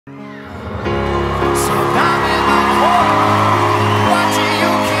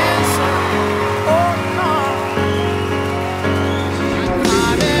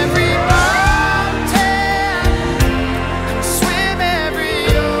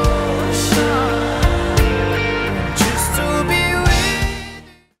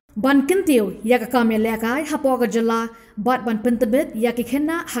ban kintiu yaka kame lekai hapoga Jylla bat ban Pyntbit yaki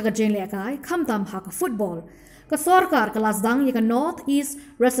Khynnah haga jeng lekai khamtam haka football ka sarkar kelas dang yaka North East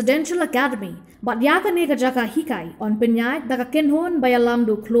Residential Academy bat yaka ne ka jaka hikai on penyai daga kenhon Ïalam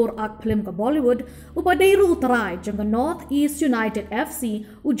du klor ak film ka Bollywood upadeiru utarai jang North East United FC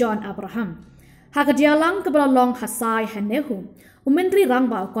u John Abraham haka Ïalam ka long hasai hanehu Umentri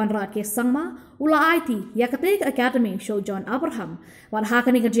Rangba Konrad ke Sangma ula IT yakatek Academy show John Abraham wat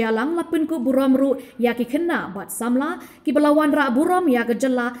hakani ka Ïalam lapin ku buramru yaki Khynnah bat samla ki balawan ra buram yaka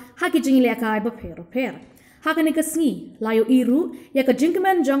Jylla haki jingle kai ba per hakani ka sngi layo iru yaka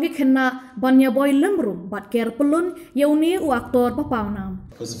jingmen jongi Khynnah banya boy lemrum bat ker pelun yauni u aktor ba paunam.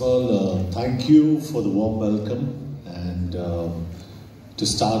 First of all, thank you for the warm welcome, and to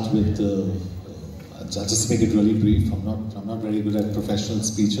start with I'll just make it really brief. I'm not very good at professional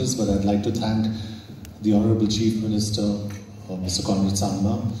speeches, but I'd like to thank the Honourable Chief Minister, Mr. Conrad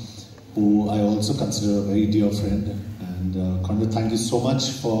Sangma, who I also consider a very dear friend. And Conrad, thank you so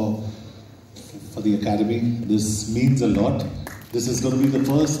much for the academy. This means a lot. This is going to be the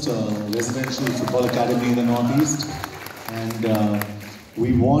first residential football academy in the Northeast, and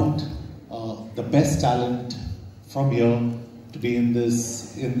we want the best talent from here to be in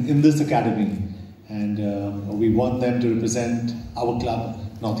this academy. And we want them to represent our club,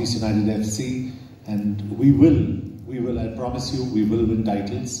 Northeast United FC, and we will, I promise you, we will win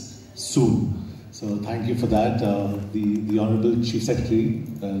titles soon. So thank you for that, the Honourable Chief Secretary,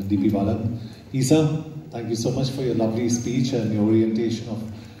 DP Ïalam. Isa, thank you so much for your lovely speech and your orientation of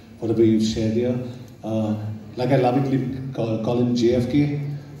whatever you've shared here. Like I lovingly call him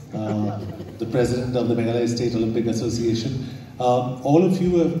JFK, the President of the Meghalaya State Olympic Association. All of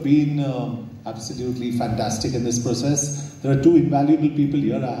you have been absolutely fantastic in this process. There are two invaluable people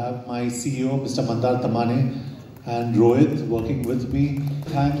here. I have my CEO, Mr. Mandar Tamane, and Rohit working with me.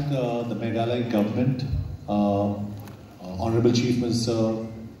 Thank the Meghalaya government, Honourable Chief Minister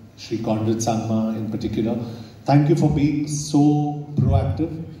Shri Conrad Sangma in particular. Thank you for being so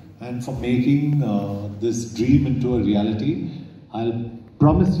proactive and for making this dream into a reality. I'll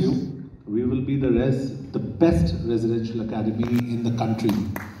promise you, we will be the best residential academy in the country,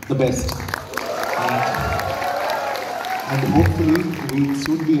 the best. And hopefully we'll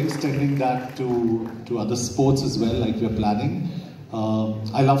soon be extending that to other sports as well, like we're planning.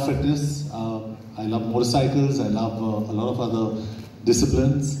 I love fitness, I love motorcycles, I love a lot of other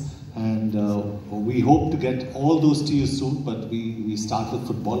disciplines, and we hope to get all those to you soon, but we start with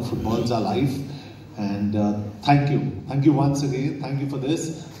football. Football is our life, and thank you once again, thank you for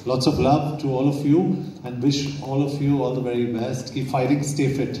this. Lots of love to all of you, and wish all of you all the very best. Keep fighting,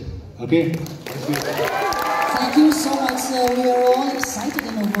 stay fit. Okay? Thank you. Thank you so much, sir. We are all excited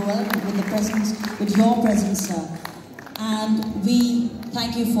and overwhelmed with your presence, sir. And we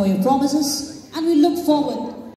thank you for your promises, and we look forward